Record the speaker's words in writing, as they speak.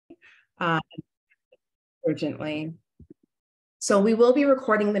uh, urgently. So we will be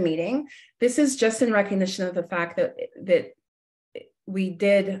recording the meeting. This is just in recognition of the fact that we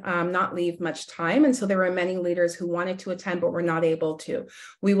did not leave much time. And so there were many leaders who wanted to attend, but were not able to.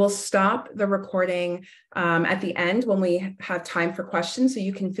 We will stop the recording at the end when we have time for questions. So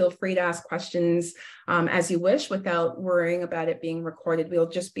you can feel free to ask questions as you wish without worrying about it being recorded. We'll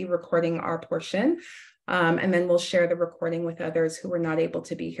just be recording our portion. And then we'll share the recording with others who were not able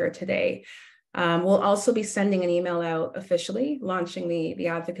to be here today. We'll also be sending an email out officially launching the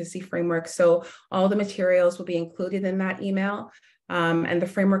advocacy framework. So all the materials will be included in that email, and the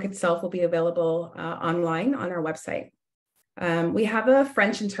framework itself will be available online on our website. We have a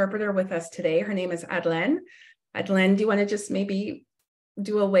French interpreter with us today. Her name is Adelaine. Adelaine, do you want to just maybe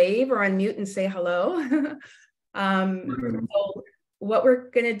do a wave or unmute and say hello? So what we're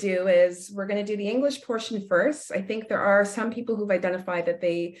going to do is we're going to do the English portion first. I think there are some people who've identified that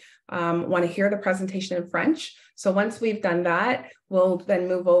they want to hear the presentation in French. So once we've done that, we'll then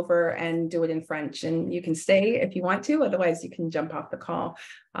move over and do it in French. And you can stay if you want to, otherwise you can jump off the call.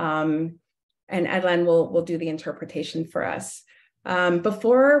 And Adelaine will do the interpretation for us.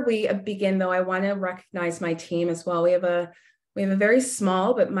 Before we begin, though, I want to recognize my team as well. We have a very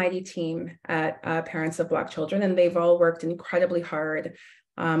small but mighty team at Parents of Black Children, and they've all worked incredibly hard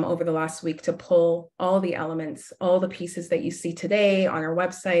over the last week to pull all the elements, all the pieces that you see today on our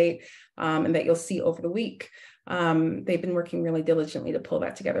website and that you'll see over the week. They've been working really diligently to pull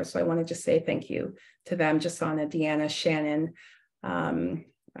that together. So I want to just say thank you to them, Jasana, Deanna, Shannon,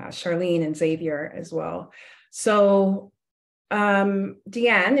 Charlene, and Xavier as well. So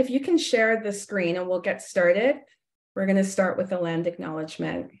Deanne, if you can share the screen and we'll get started. We're going to start with the land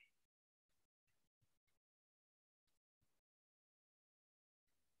acknowledgement.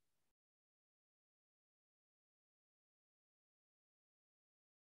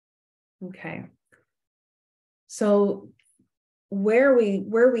 Okay. So where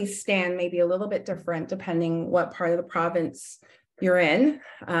we stand may be a little bit different depending what part of the province you're in.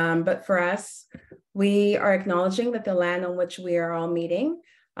 But for us, we are acknowledging that the land on which we are all meeting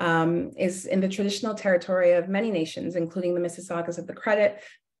is in the traditional territory of many nations, including the Mississaugas of the Credit,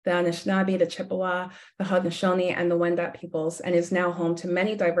 the Anishinaabe, the Chippewa, the Haudenosaunee, and the Wendat peoples, and is now home to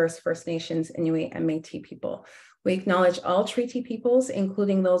many diverse First Nations, Inuit, and Métis people. We acknowledge all treaty peoples,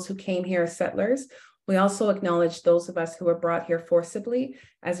 including those who came here as settlers. We also acknowledge those of us who were brought here forcibly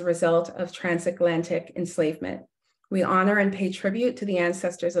as a result of transatlantic enslavement. We honor and pay tribute to the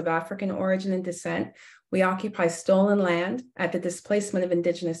ancestors of African origin and descent. We occupy stolen land at the displacement of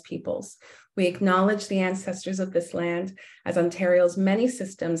Indigenous peoples. We acknowledge the ancestors of this land as Ontario's many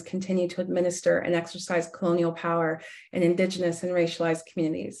systems continue to administer and exercise colonial power in Indigenous and racialized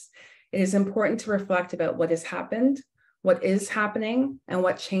communities. It is important to reflect about what has happened, what is happening, and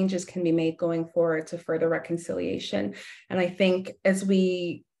what changes can be made going forward to further reconciliation. And I think as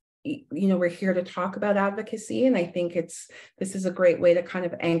we're here to talk about advocacy, and I think this is a great way to kind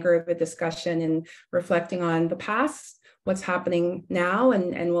of anchor the discussion and reflecting on the past, what's happening now,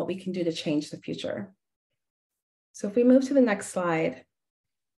 and what we can do to change the future. So if we move to the next slide,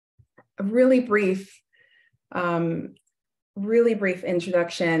 a really brief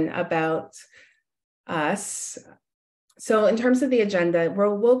introduction about us. So in terms of the agenda,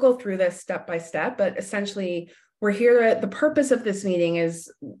 we'll go through this step by step, but essentially we're here. The purpose of this meeting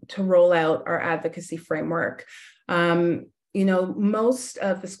is to roll out our advocacy framework. Most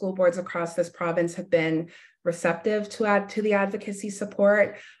of the school boards across this province have been receptive to the advocacy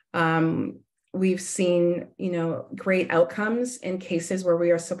support. We've seen, great outcomes in cases where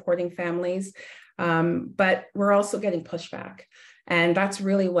we are supporting families, but we're also getting pushback. And that's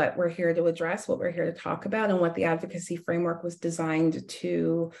really what we're here to address, what we're here to talk about, and what the advocacy framework was designed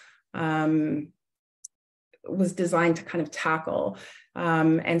to kind of tackle.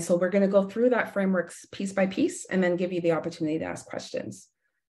 And so we're going to go through that framework piece by piece and then give you the opportunity to ask questions.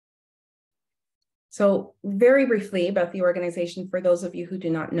 So very briefly about the organization, for those of you who do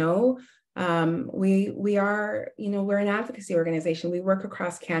not know, we are, we're an advocacy organization. We work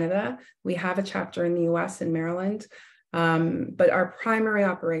across Canada. We have a chapter in the US and Maryland. But our primary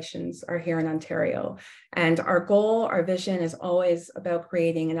operations are here in Ontario. And our goal, our vision is always about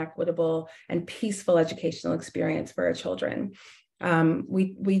creating an equitable and peaceful educational experience for our children.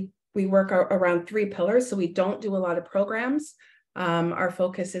 We work around 3 pillars, so we don't do a lot of programs. Our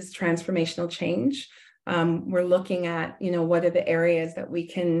focus is transformational change. We're looking at, what are the areas that we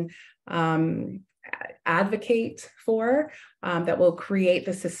can advocate for, that will create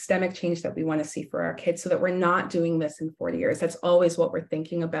the systemic change that we want to see for our kids, so that we're not doing this in 40 years. That's always what we're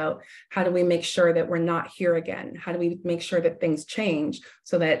thinking about. How do we make sure that we're not here again? How do we make sure that things change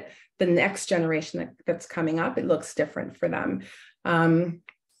so that the next generation that's coming up, it looks different for them?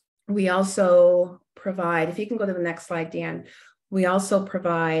 We also provide, if you can go to the next slide, Dan, we also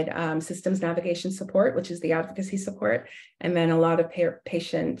provide systems navigation support, which is the advocacy support, and then a lot of parent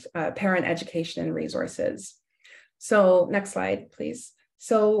education and resources. So next slide, please.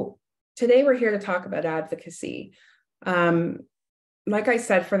 So today we're here to talk about advocacy. Like I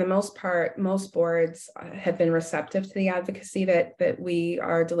said, for the most part, most boards have been receptive to the advocacy that we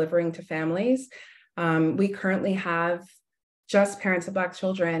are delivering to families. We currently have, just parents of Black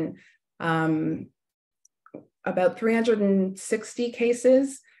children, about 360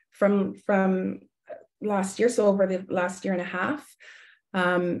 cases from last year, so over the last year and a half.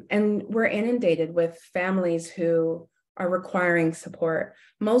 And we're inundated with families who are requiring support.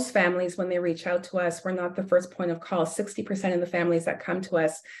 Most families, when they reach out to us, we're not the first point of call. 60% of the families that come to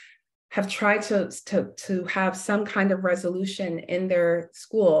us have tried to have some kind of resolution in their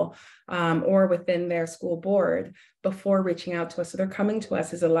school or within their school board before reaching out to us. So they're coming to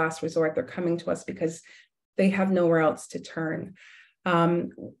us as a last resort. They're coming to us because they have nowhere else to turn.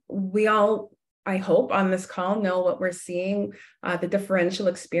 We all, I hope, on this call know what we're seeing, the differential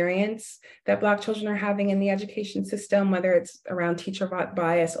experience that Black children are having in the education system, whether it's around teacher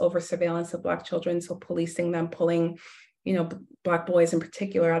bias, over surveillance of Black children, so policing them, pulling, Black boys in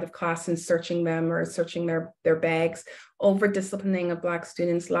particular out of class and searching them or searching their bags, over disciplining of Black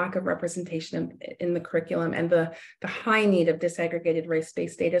students, lack of representation in the curriculum, and the high need of disaggregated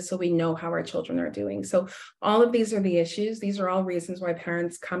race-based data so we know how our children are doing. So all of these are the issues. These are all reasons why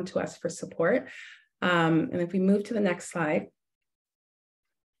parents come to us for support. And if we move to the next slide.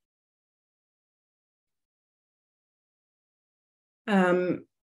 Knowing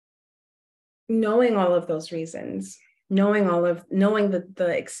all of those reasons, knowing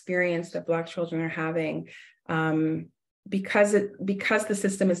the experience that Black children are having, because the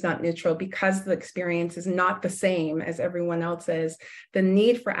system is not neutral, because the experience is not the same as everyone else's, the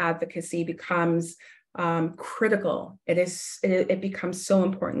need for advocacy becomes critical. It becomes so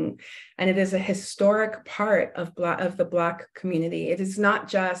important, and it is a historic part of the Black community. It is not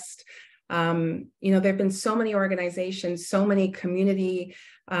just there have been so many organizations, so many community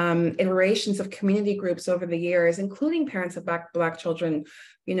iterations of community groups over the years, including parents of Black children,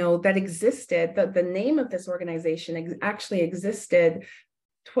 that existed. The name of this organization actually existed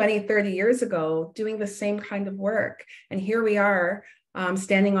 20, 30 years ago, doing the same kind of work. And here we are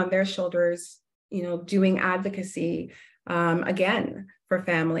standing on their shoulders, doing advocacy again for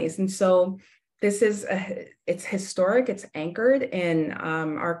families. And so this is, it's historic, it's anchored in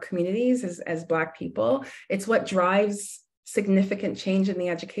our communities as Black people. It's what drives significant change in the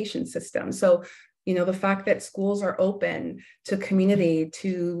education system. So, the fact that schools are open to community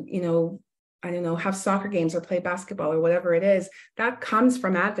to, have soccer games or play basketball or whatever it is, that comes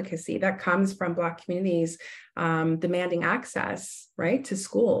from advocacy. That comes from Black communities demanding access, right, to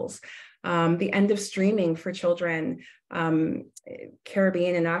schools. The end of streaming for children,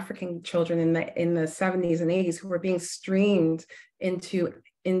 Caribbean and African children in the 70s and 80s, who were being streamed into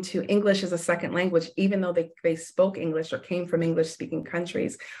English as a second language, even though they spoke English or came from English-speaking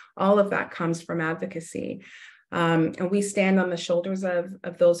countries. All of that comes from advocacy. And we stand on the shoulders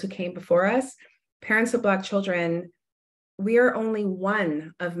of those who came before us. Parents of Black children, we are only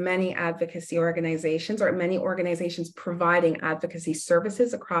one of many advocacy organizations, or many organizations providing advocacy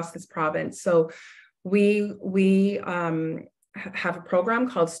services across this province. So we have a program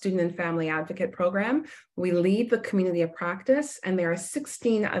called Student and Family Advocate Program. We lead the community of practice, and there are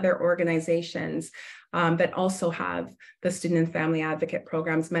 16 other organizations that also have the Student and Family Advocate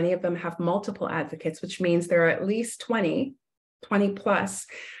programs. Many of them have multiple advocates, which means there are at least 20 plus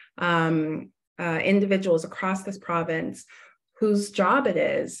individuals across this province whose job it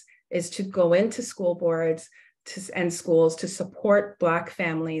is to go into school boards and schools to support Black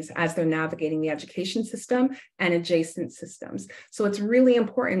families as they're navigating the education system and adjacent systems. So it's really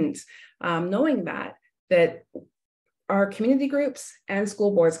important knowing that our community groups and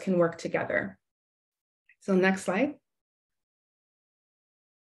school boards can work together. So next slide.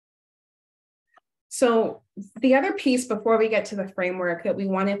 So the other piece before we get to the framework that we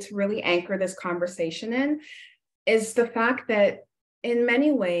wanted to really anchor this conversation in is the fact that in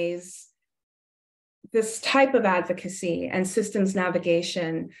many ways, this type of advocacy and systems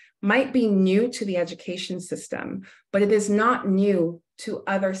navigation might be new to the education system, but it is not new to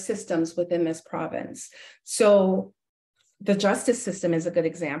other systems within this province. So The justice system is a good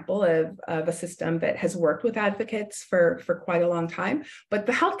example of a system that has worked with advocates for quite a long time, but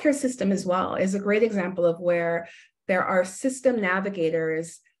the healthcare system as well is a great example of where there are system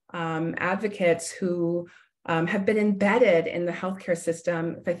navigators, advocates who have been embedded in the healthcare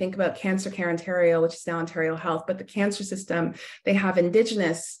system. If I think about Cancer Care Ontario, which is now Ontario Health, but the cancer system, they have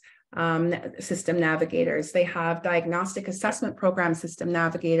Indigenous system navigators, they have diagnostic assessment program system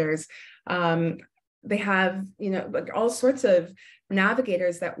navigators, they have, all sorts of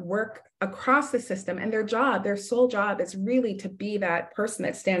navigators that work across the system, and their sole job is really to be that person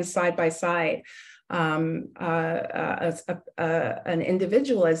that stands side by side as an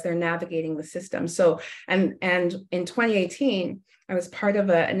individual as they're navigating the system. So, and in 2018, I was part of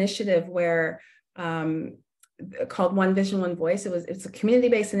an initiative where called One Vision, One Voice. It's a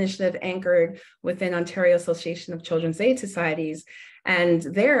community-based initiative anchored within Ontario Association of Children's Aid Societies. And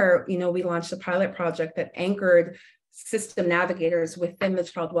there, we launched a pilot project that anchored system navigators within the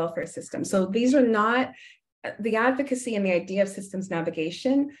child welfare system. So these are not, the advocacy and the idea of systems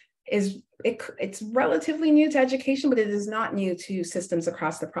navigation it's relatively new to education, but it is not new to systems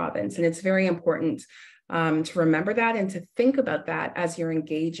across the province. And it's very important to remember that and to think about that as you're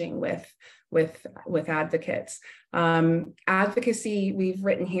engaging with advocates. Advocacy, we've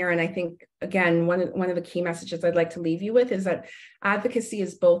written here, and I think, again, one of the key messages I'd like to leave you with is that advocacy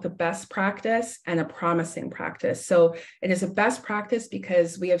is both a best practice and a promising practice. So it is a best practice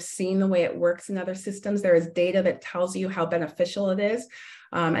because we have seen the way it works in other systems. There is data that tells you how beneficial it is.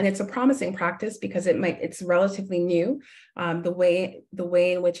 And it's a promising practice because it's relatively new, the way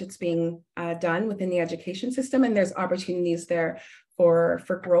in which it's being done within the education system, and there's opportunities there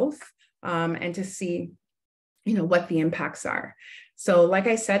for growth and to see, what the impacts are. So, like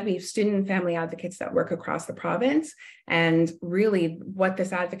I said, we have student and family advocates that work across the province, and really, what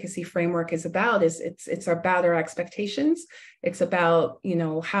this advocacy framework is about is it's about our expectations. It's about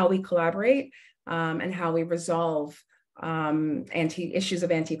how we collaborate and how we resolve issues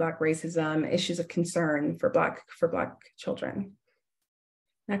of anti-Black racism, issues of concern for Black children.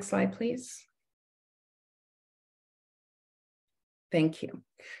 Next slide, please. Thank you.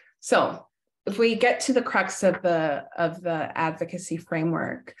 So if we get to the crux of the advocacy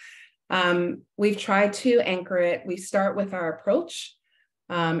framework, we've tried to anchor it. We start with our approach,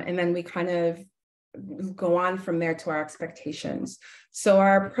 and then we kind of go on from there to our expectations. So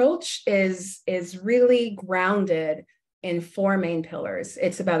our approach is really grounded in four main pillars.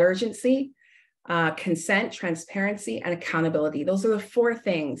 It's about urgency, consent, transparency, and accountability. Those are the four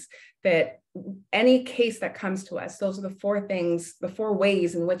things that any case that comes to us, those are the four things, the four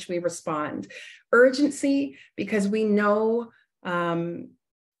ways in which we respond. Urgency, because we know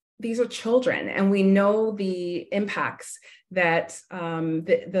these are children, and we know the impacts that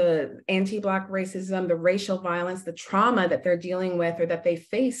the anti-Black racism, the racial violence, the trauma that they're dealing with or that they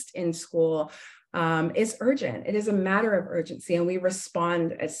faced in school is urgent. It is a matter of urgency, and we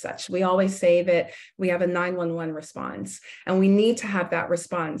respond as such. We always say that we have a 911 response, and we need to have that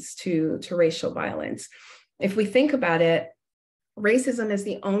response to racial violence. If we think about it, racism is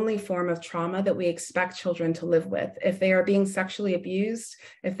the only form of trauma that we expect children to live with. If they are being sexually abused,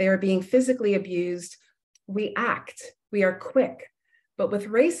 if they are being physically abused, we act, we are quick. But with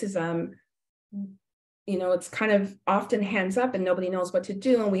racism, it's kind of often hands up and nobody knows what to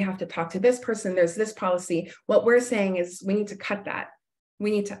do, and we have to talk to this person, there's this policy. What we're saying is we need to cut that.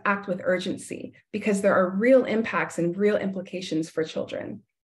 We need to act with urgency because there are real impacts and real implications for children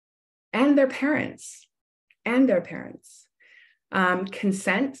and their parents.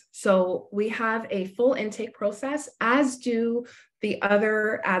 Consent. So we have a full intake process, as do the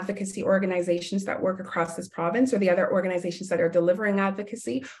other advocacy organizations that work across this province, or the other organizations that are delivering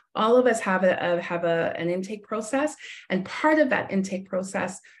advocacy. All of us have an intake process, and part of that intake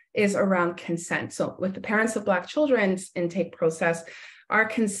process is around consent. So with the Parents of Black Children's intake process,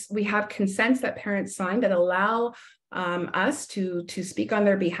 we have consents that parents sign that allow us to speak on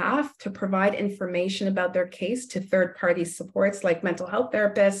their behalf, to provide information about their case to third-party supports like mental health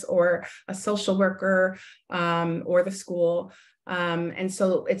therapists or a social worker or the school. And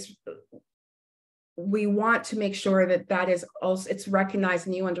so we want to make sure that is also, it's recognized,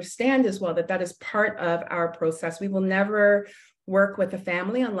 and you understand as well that is part of our process. We will never work with a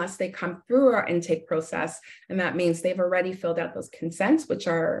family unless they come through our intake process. And that means they've already filled out those consents, which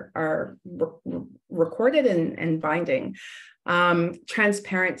are recorded and binding.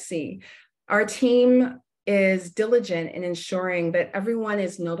 Transparency. Our team is diligent in ensuring that everyone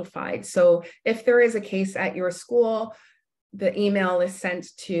is notified. So if there is a case at your school, the email is sent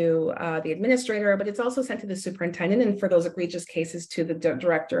to the administrator, but it's also sent to the superintendent, and for those egregious cases to the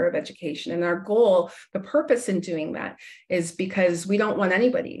director of education. And our goal, the purpose in doing that is because we don't want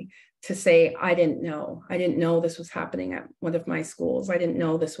anybody to say, I didn't know this was happening at one of my schools. I didn't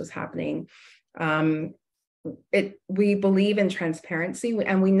know this was happening. We believe in transparency,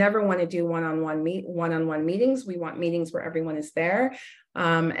 and we never want to do one-on-one meetings. We want meetings where everyone is there.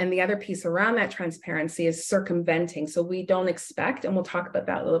 And the other piece around that transparency is circumventing. So we don't expect, and we'll talk about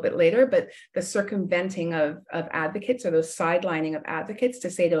that a little bit later, but the circumventing of advocates, or those sidelining of advocates,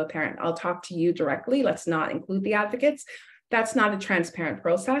 to say to a parent, I'll talk to you directly, let's not include the advocates. That's not a transparent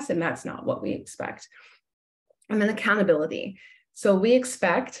process, and that's not what we expect. And then accountability. So we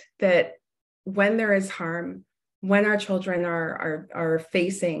expect that when there is harm, when our children are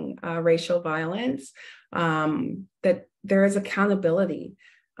facing racial violence, that there is accountability,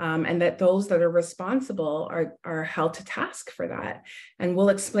 and that those that are responsible are held to task for that. And we'll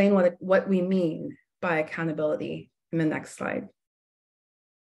explain what we mean by accountability in the next slide.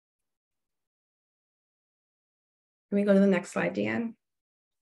 Can we go to the next slide, Deanne?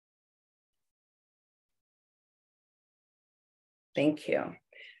 Thank you.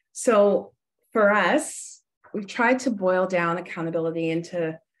 So for us, we've tried to boil down accountability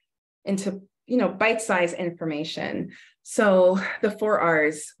into bite-sized information. So the 4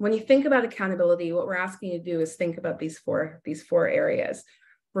 R's. When you think about accountability, what we're asking you to do is think about these four areas: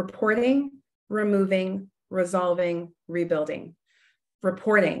 reporting, removing, resolving, rebuilding.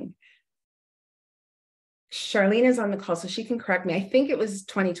 Reporting. Charlene is on the call, so she can correct me. I think it was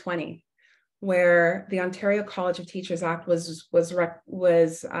 2020 where the Ontario College of Teachers Act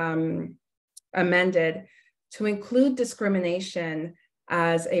was amended to include discrimination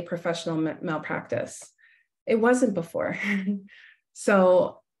as a professional malpractice. It wasn't before.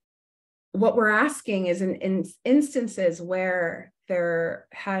 So what we're asking is in instances where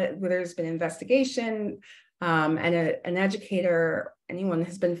there's been investigation and an educator, anyone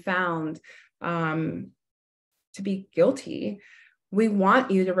has been found to be guilty, we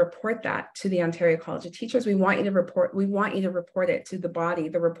want you to report that to the Ontario College of Teachers. We want you to report it to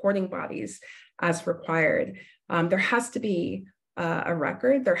the reporting bodies as required. There has to be a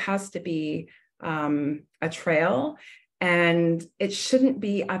record, there has to be a trail, and it shouldn't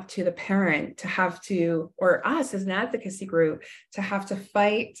be up to the parent to have to, or us as an advocacy group, to have to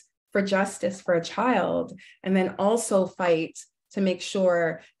fight for justice for a child, and then also fight to make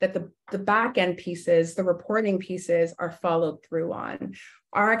sure that the back end pieces, the reporting pieces, are followed through on.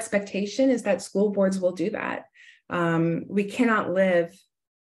 Our expectation is that school boards will do that. We cannot live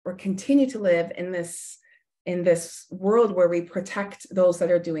or continue to live in this world where we protect those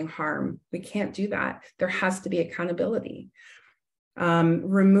that are doing harm. We can't do that. There has to be accountability.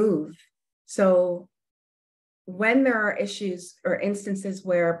 Remove. So when there are issues or instances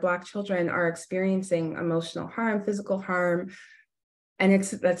where Black children are experiencing emotional harm, physical harm, and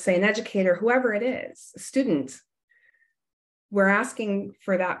it's, let's say, an educator, whoever it is, a student, we're asking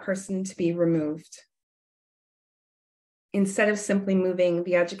for that person to be removed. Instead of simply moving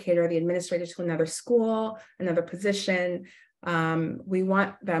the educator or the administrator to another school, another position, we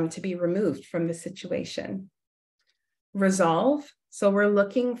want them to be removed from the situation. Resolve. So we're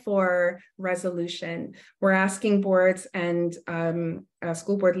looking for resolution. We're asking boards and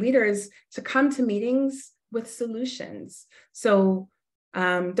school board leaders to come to meetings with solutions. So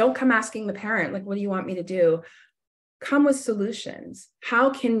don't come asking the parent, like, what do you want me to do? Come with solutions. How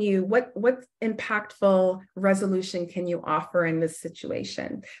can you, what impactful resolution can you offer in this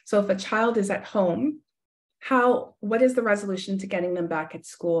situation? So if a child is at home, what is the resolution to getting them back at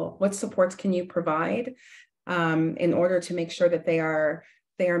school? What supports can you provide in order to make sure that they are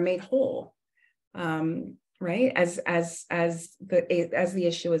made whole, right? As the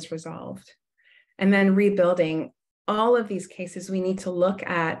issue is resolved. And then rebuilding. All of these cases, we need to look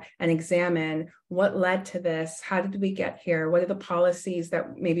at and examine what led to this. How did we get here? What are the policies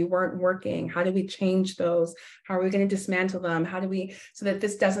that maybe weren't working? How do we change those? How are we going to dismantle them? So that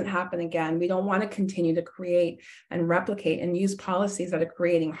this doesn't happen again? We don't want to continue to create and replicate and use policies that are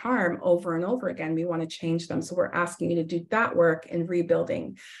creating harm over and over again. We want to change them. So we're asking you to do that work in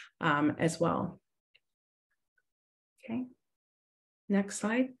rebuilding as well. Okay, next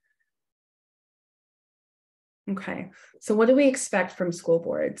slide. Okay, so what do we expect from school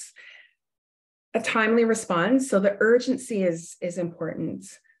boards? A timely response. So the urgency is important.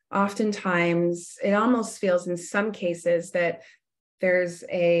 Oftentimes, it almost feels in some cases that there's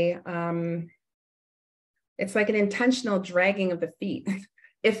it's like an intentional dragging of the feet.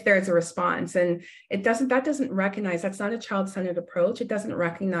 if there's a response. And that doesn't recognize, that's not a child-centered approach. It doesn't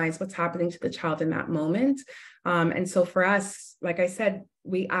recognize what's happening to the child in that moment. And so for us, like I said,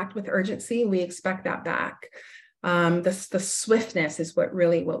 we act with urgency. We expect that back. The swiftness is what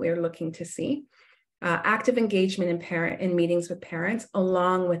we're looking to see. Active engagement in meetings with parents,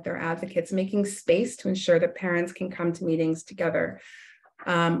 along with their advocates, making space to ensure that parents can come to meetings together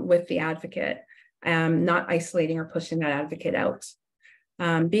with the advocate, not isolating or pushing that advocate out.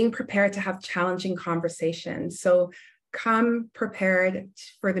 Being prepared to have challenging conversations. So come prepared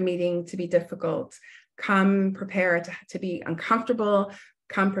for the meeting to be difficult. Come prepared to be uncomfortable.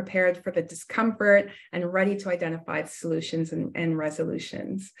 Come prepared for the discomfort and ready to identify solutions and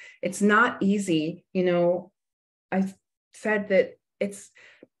resolutions. It's not easy. You know, I said that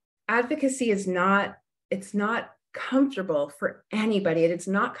advocacy is not, it's not comfortable for anybody. It's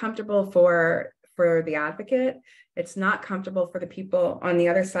not comfortable for the advocate. It's not comfortable for the people on the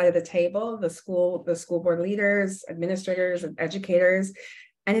other side of the table, the school board leaders, administrators, and educators.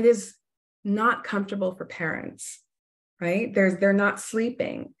 And it is not comfortable for parents, right? They're not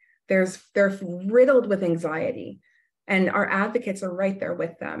sleeping. They're riddled with anxiety, and our advocates are right there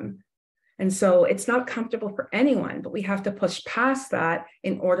with them. And so it's not comfortable for anyone, but we have to push past that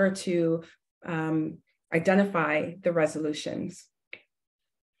in order to identify the resolutions.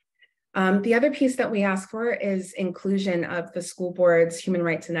 The other piece that we ask for is inclusion of the school board's human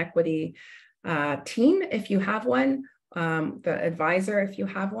rights and equity team, if you have one, the advisor, if you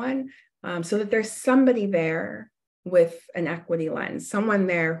have one, so that there's somebody there with an equity lens, someone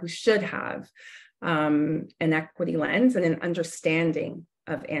there who should have an equity lens and an understanding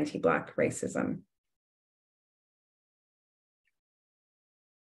of anti-Black racism.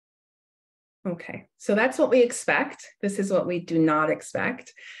 Okay, so that's what we expect. This is what we do not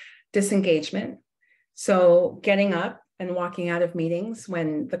expect. Disengagement. So getting up and walking out of meetings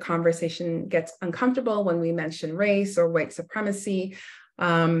when the conversation gets uncomfortable, when we mention race or white supremacy,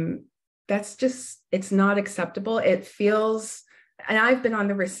 that's just, it's not acceptable. It feels, and I've been on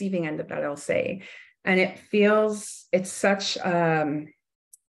the receiving end of that, I'll say, and it feels, it is such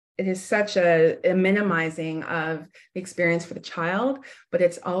a minimizing of the experience for the child, but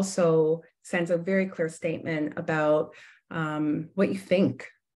it's also sends a very clear statement about what you think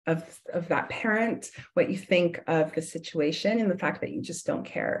of that parent, what you think of the situation, and the fact that you just don't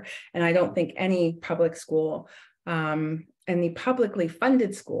care. And I don't think any public school, any publicly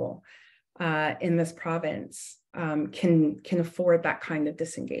funded school in this province can afford that kind of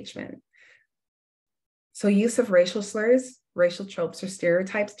disengagement. So use of racial slurs, racial tropes or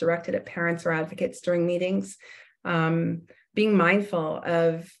stereotypes directed at parents or advocates during meetings, being mindful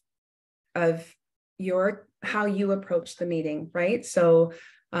of how you approach the meeting, right? So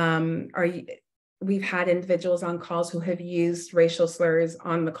we've had individuals on calls who have used racial slurs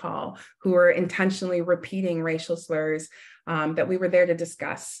on the call, who are intentionally repeating racial slurs that we were there to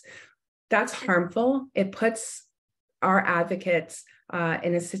discuss. That's harmful. It puts our advocates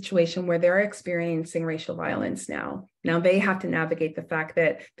in a situation where they're experiencing racial violence now. Now they have to navigate the fact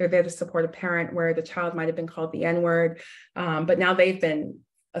that they're there to support a parent where the child might have been called the N-word, but now they've been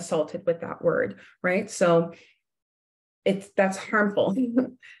assaulted with that word, right? So that's harmful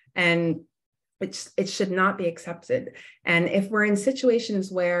and it should not be accepted. And if we're in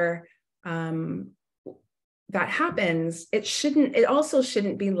situations where that happens, it also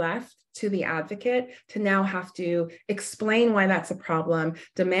shouldn't be left to the advocate to now have to explain why that's a problem,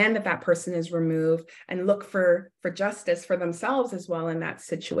 demand that person is removed, and look for justice for themselves as well in that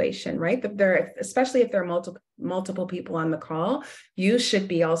situation, right? Especially if there are multiple people on the call, you should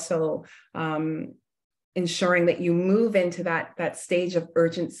be also ensuring that you move into that stage of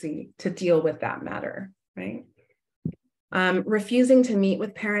urgency to deal with that matter, right? Refusing to meet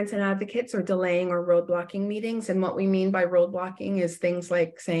with parents and advocates or delaying or roadblocking meetings. And what we mean by roadblocking is things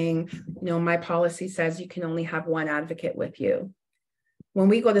like saying, my policy says you can only have one advocate with you. When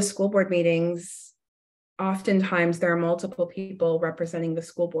we go to school board meetings, oftentimes there are multiple people representing the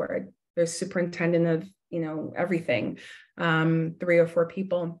school board. There's superintendent of, everything, 3 or 4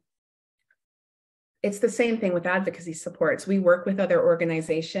 people. It's the same thing with advocacy supports. We work with other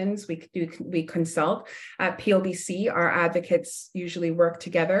organizations. We consult. At POBC, our advocates usually work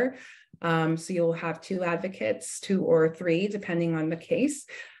together. So you'll have 2 advocates, 2 or 3, depending on the case,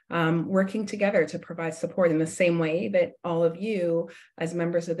 working together to provide support in the same way that all of you as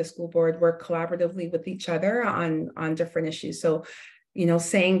members of the school board work collaboratively with each other on different issues. So,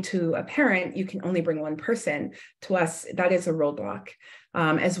 saying to a parent, you can only bring one person, to us, that is a roadblock,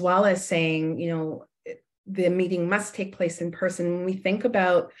 as well as saying, the meeting must take place in person. When we think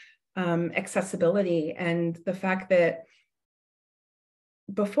about accessibility and the fact that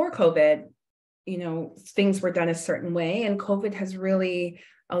before COVID, things were done a certain way, and COVID has really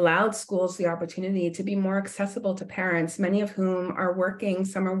allowed schools the opportunity to be more accessible to parents, many of whom are working.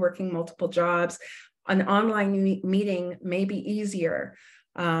 Some are working multiple jobs. An online meeting may be easier.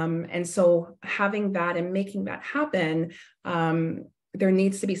 And so having that and making that happen, there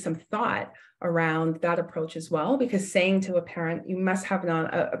needs to be some thought around that approach as well, because saying to a parent, you must have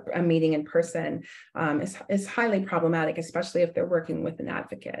a meeting in person is highly problematic, especially if they're working with an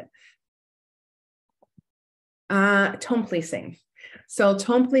advocate. Tone policing. So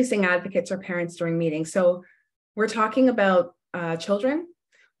tone policing advocates or parents during meetings. So we're talking about children.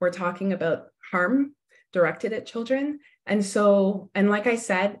 We're talking about harm directed at children. And like I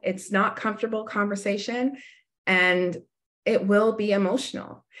said, it's not comfortable conversation, and it will be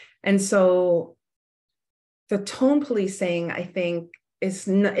emotional. And so the tone policing, I think, it's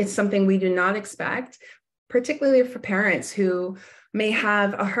something we do not expect, particularly for parents who may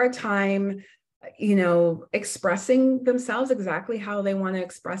have a hard time expressing themselves exactly how they want to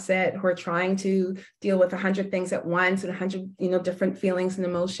express it, who are trying to deal with 100 things at once and 100, different feelings and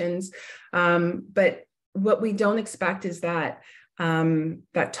emotions. But what we don't expect is that tone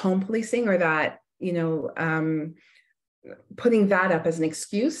policing, or that, putting that up as an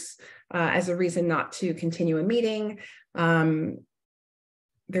excuse, as a reason not to continue a meeting.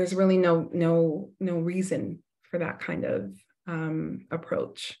 There's really no reason for that kind of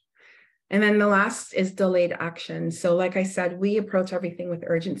approach. And then the last is delayed action. So like I said, we approach everything with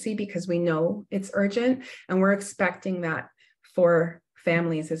urgency because we know it's urgent, and we're expecting that for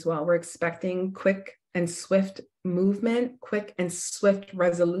families as well. We're expecting quick and swift movement, quick and swift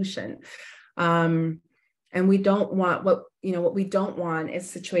resolution. And we don't want what we don't want is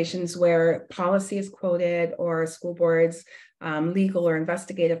situations where policy is quoted, or school boards legal or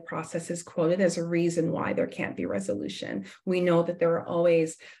investigative process is quoted as a reason why there can't be resolution. We know that there are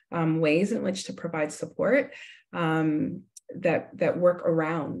always ways in which to provide support that work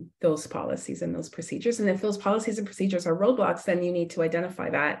around those policies and those procedures. And if those policies and procedures are roadblocks, then you need to identify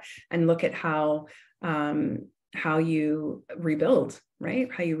that and look at how you rebuild,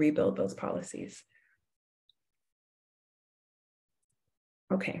 right? How you rebuild those policies.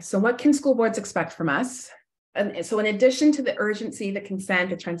 Okay, so what can school boards expect from us? And so in addition to the urgency, the consent,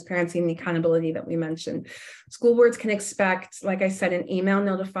 the transparency, and the accountability that we mentioned, school boards can expect, like I said, an email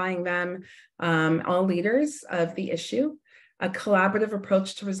notifying them, all leaders, of the issue, a collaborative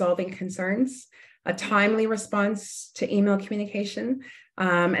approach to resolving concerns, a timely response to email communication,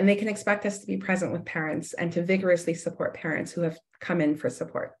 and they can expect us to be present with parents and to vigorously support parents who have come in for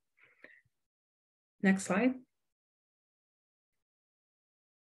support. Next slide.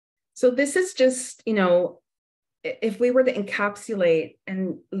 So this is just, if we were to encapsulate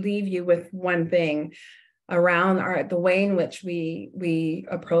and leave you with one thing around the way in which we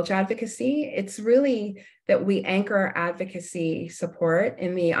approach advocacy, it's really that we anchor our advocacy support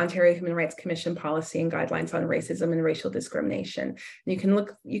in the Ontario Human Rights Commission policy and guidelines on racism and racial discrimination. And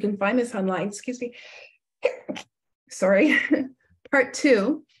you can find this online, excuse me, sorry. Part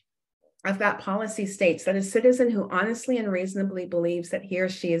 2 of that policy states that a citizen who honestly and reasonably believes that he or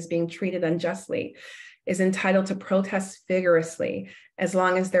she is being treated unjustly is entitled to protest vigorously, as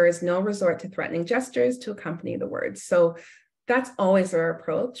long as there is no resort to threatening gestures to accompany the words. So that's always our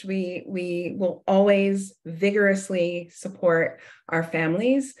approach. We will always vigorously support our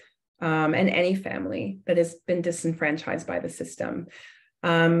families and any family that has been disenfranchised by the system.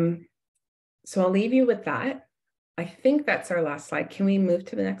 So I'll leave you with that. I think that's our last slide. Can we move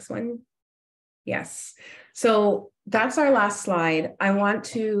to the next one? Yes. So that's our last slide.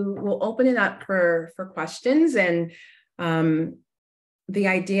 We'll open it up for questions, and the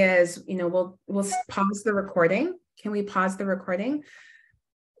idea is, we'll pause the recording. Can we pause the recording?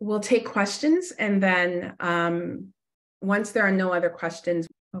 We'll take questions, and then once there are no other questions,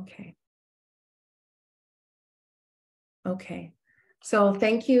 okay. Okay. So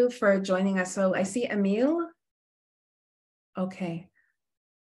thank you for joining us. So I see Emile. Okay.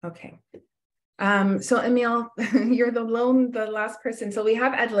 Okay. So Emile, you're the last person. So we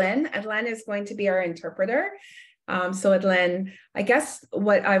have Edlyn. Edlyn is going to be our interpreter. So Edlyn, I guess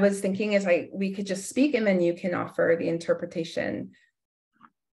what I was thinking is we could just speak, and then you can offer the interpretation.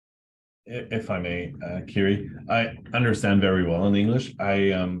 If I may, Kiri, I understand very well in English.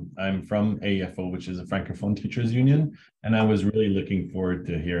 I'm from AEFO, which is a Francophone Teachers Union, and I was really looking forward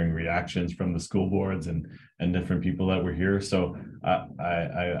to hearing reactions from the school boards and different people that were here. So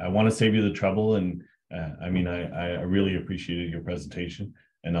I want to save you the trouble, and I really appreciated your presentation,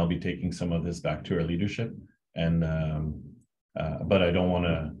 and I'll be taking some of this back to our leadership. And but I don't want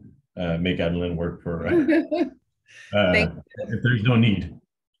to make Adlyn work for if there's no need.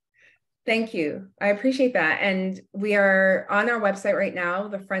 Thank you. I appreciate that. And we are on our website right now.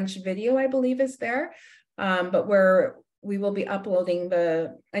 The French video, I believe, is there. But we will be uploading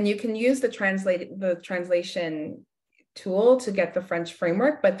and you can use the translation tool to get the French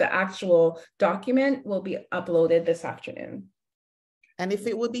framework, but the actual document will be uploaded this afternoon. And if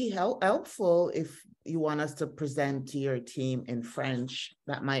it would be helpful if you want us to present to your team in French,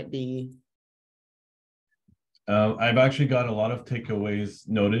 that might be. I've actually got a lot of takeaways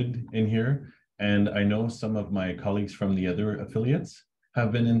noted in here, and I know some of my colleagues from the other affiliates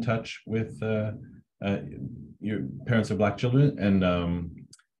have been in touch with your parents of Black children, and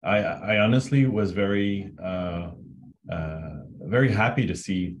I honestly was very happy to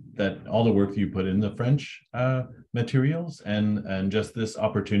see that all the work you put in the French materials and just this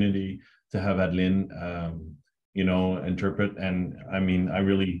opportunity to have Adeline, interpret. And I mean, I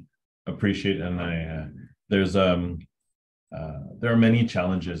really appreciate it, and there are many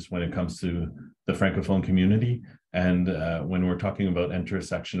challenges when it comes to the Francophone community. And when we're talking about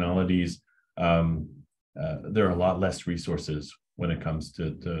intersectionalities, there are a lot less resources when it comes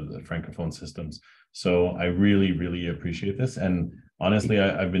to the Francophone systems. So I really, really appreciate this. And honestly,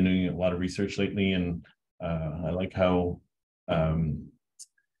 I've been doing a lot of research lately, and I like how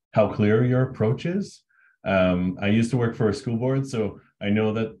clear your approach is. I used to work for a school board, so I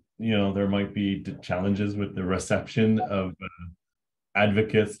know that there might be challenges with the reception of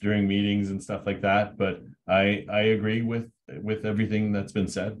advocates during meetings and stuff like that. But I agree with everything that's been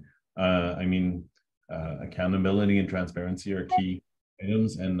said. I mean, accountability and transparency are key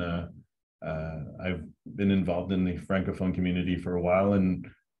items, and I've been involved in the Francophone community for a while, and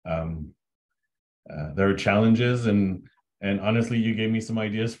there are challenges, and honestly, you gave me some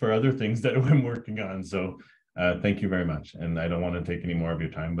ideas for other things that I'm working on. So thank you very much. And I don't want to take any more of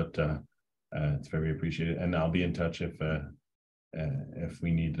your time, but it's very appreciated. And I'll be in touch if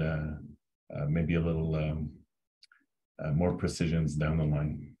we need maybe a little more precisions down the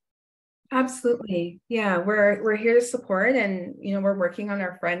line. Absolutely. Yeah, we're here to support, and we're working on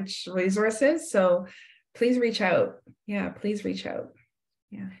our French resources. So please reach out. Yeah, please reach out.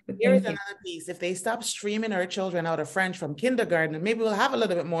 Yeah. Here's another piece. If they stop streaming our children out of French from kindergarten, maybe we'll have a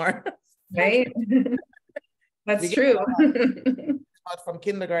little bit more. Right. That's true. From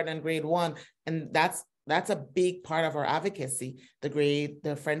kindergarten and grade 1, and that's a big part of our advocacy.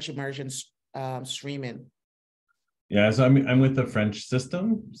 The French immersion streaming. Yeah, so I'm with the French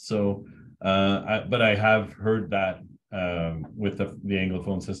system. So, but I have heard that with the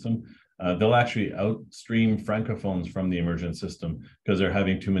Anglophone system, they'll actually outstream Francophones from the immersion system because they're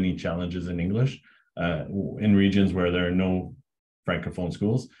having too many challenges in English in regions where there are no Francophone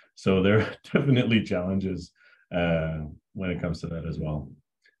schools. So there are definitely challenges when it comes to that as well.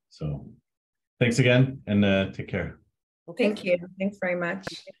 So thanks again, and take care. Okay. Thank you. Thanks very much.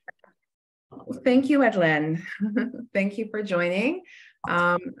 Thank you, Edlin. Thank you for joining.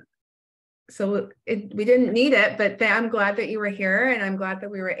 So we didn't need it, but I'm glad that you were here, and I'm glad that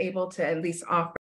we were able to at least offer